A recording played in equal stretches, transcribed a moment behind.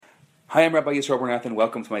Hi, I'm Rabbi Yisrael Bernath, and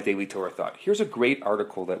welcome to my Daily Torah Thought. Here's a great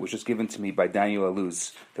article that was just given to me by Daniel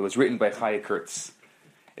Aluz that was written by Chaya Kurtz.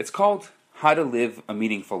 It's called How to Live a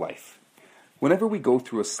Meaningful Life. Whenever we go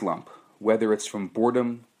through a slump, whether it's from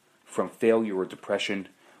boredom, from failure or depression,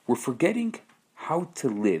 we're forgetting how to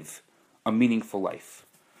live a meaningful life.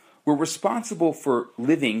 We're responsible for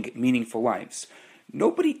living meaningful lives.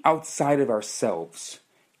 Nobody outside of ourselves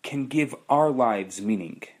can give our lives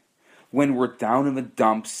meaning. When we're down in the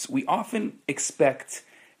dumps, we often expect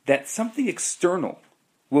that something external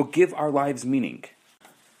will give our lives meaning.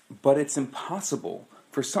 But it's impossible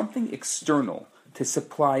for something external to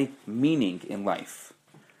supply meaning in life.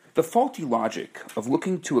 The faulty logic of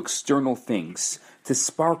looking to external things to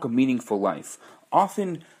spark a meaningful life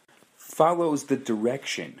often follows the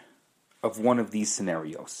direction of one of these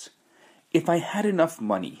scenarios. If I had enough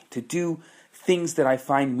money to do things that I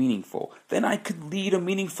find meaningful, then I could lead a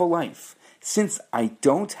meaningful life. Since I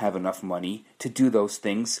don't have enough money to do those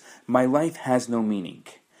things, my life has no meaning.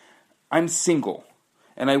 I'm single,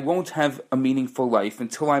 and I won't have a meaningful life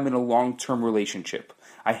until I'm in a long-term relationship.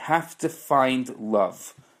 I have to find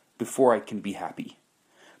love before I can be happy.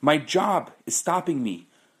 My job is stopping me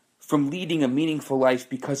from leading a meaningful life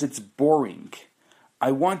because it's boring.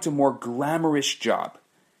 I want a more glamorous job.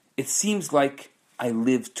 It seems like I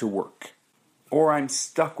live to work. Or I'm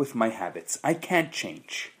stuck with my habits. I can't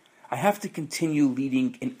change. I have to continue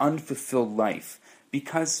leading an unfulfilled life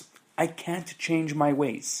because I can't change my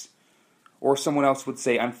ways. Or someone else would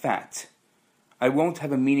say, I'm fat. I won't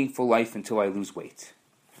have a meaningful life until I lose weight.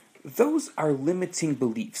 Those are limiting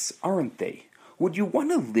beliefs, aren't they? Would you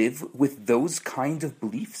want to live with those kind of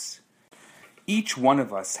beliefs? Each one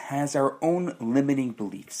of us has our own limiting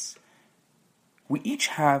beliefs. We each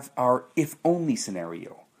have our if-only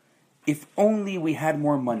scenario. If only we had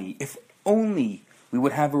more money. If only we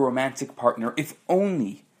would have a romantic partner. If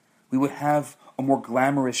only we would have a more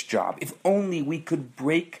glamorous job. If only we could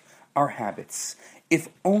break our habits. If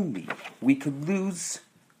only we could lose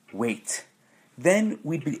weight. Then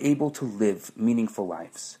we'd be able to live meaningful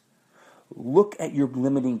lives. Look at your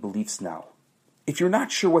limiting beliefs now. If you're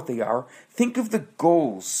not sure what they are, think of the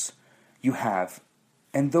goals you have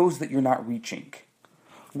and those that you're not reaching.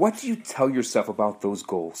 What do you tell yourself about those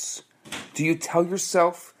goals? Do you tell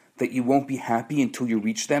yourself that you won't be happy until you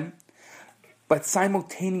reach them, but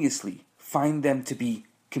simultaneously find them to be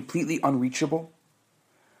completely unreachable?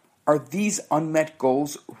 Are these unmet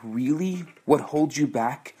goals really what holds you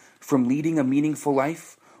back from leading a meaningful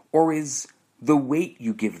life, or is the weight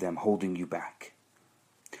you give them holding you back?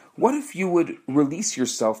 What if you would release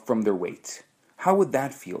yourself from their weight? How would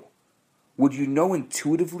that feel? Would you know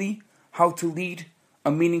intuitively how to lead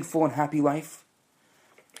a meaningful and happy life?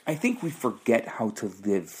 I think we forget how to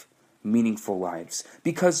live meaningful lives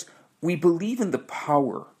because we believe in the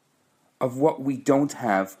power of what we don't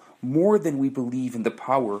have more than we believe in the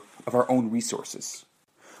power of our own resources.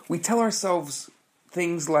 We tell ourselves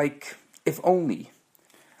things like, if only.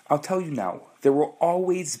 I'll tell you now, there will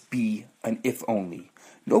always be an if only.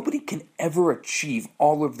 Nobody can ever achieve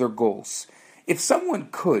all of their goals. If someone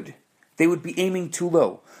could, they would be aiming too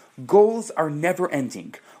low. Goals are never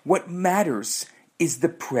ending. What matters is the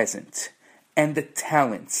present and the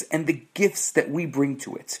talents and the gifts that we bring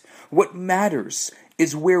to it. What matters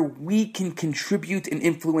is where we can contribute and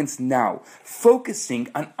influence now, focusing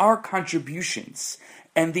on our contributions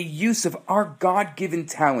and the use of our God-given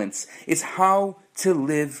talents is how to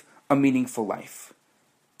live a meaningful life.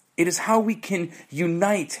 It is how we can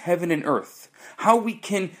unite heaven and earth, how we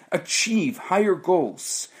can achieve higher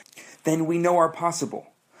goals than we know are possible.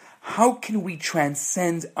 How can we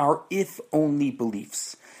transcend our if-only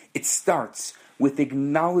beliefs? It starts with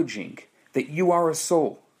acknowledging that you are a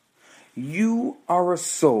soul. You are a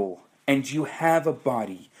soul, and you have a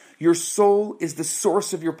body. Your soul is the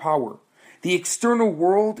source of your power. The external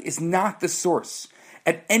world is not the source.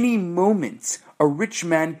 At any moment, a rich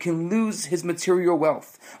man can lose his material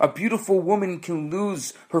wealth. A beautiful woman can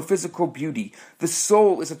lose her physical beauty. The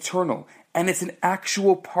soul is eternal, and it's an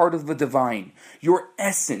actual part of the divine. Your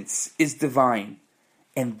essence is divine,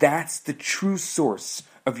 and that's the true source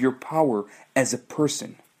of your power as a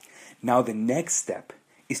person. Now the next step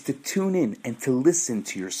is to tune in and to listen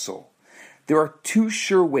to your soul. There are two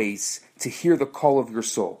sure ways to hear the call of your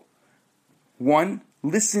soul. One,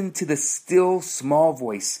 listen to the still small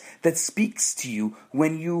voice that speaks to you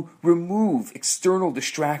when you remove external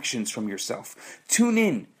distractions from yourself. Tune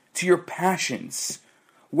in to your passions.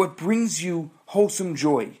 What brings you wholesome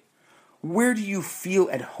joy? Where do you feel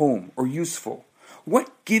at home or useful? What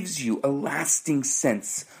gives you a lasting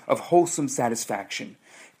sense of wholesome satisfaction?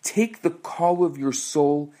 Take the call of your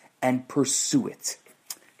soul and pursue it.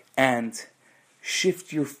 and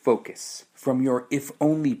shift your focus from your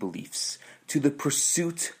if-only beliefs to the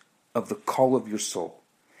pursuit of the call of your soul.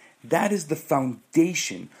 That is the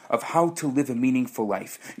foundation of how to live a meaningful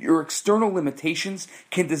life. Your external limitations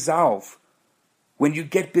can dissolve when you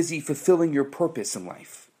get busy fulfilling your purpose in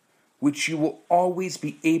life, which you will always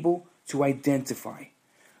be able to identify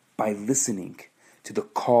by listening to the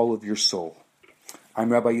call of your soul.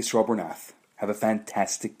 I'm Rabbi Yisrael Bernath. Have a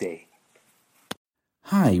fantastic day.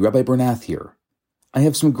 Hi, Rabbi Bernath here. I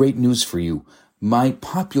have some great news for you. My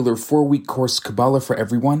popular 4-week course, Kabbalah for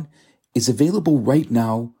Everyone, is available right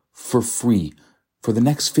now for free for the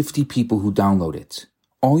next 50 people who download it.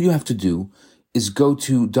 All you have to do is go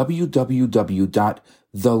to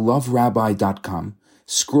www.theloverabbi.com,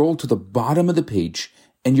 scroll to the bottom of the page,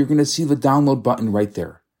 and you're going to see the download button right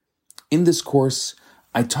there. In this course,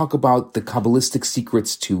 I talk about the Kabbalistic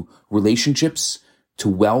secrets to relationships, to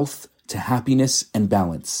wealth, to happiness, and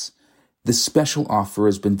balance. This special offer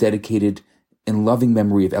has been dedicated in loving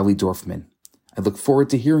memory of Ellie Dorfman. I look forward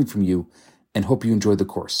to hearing from you and hope you enjoy the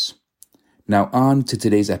course. Now on to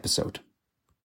today's episode.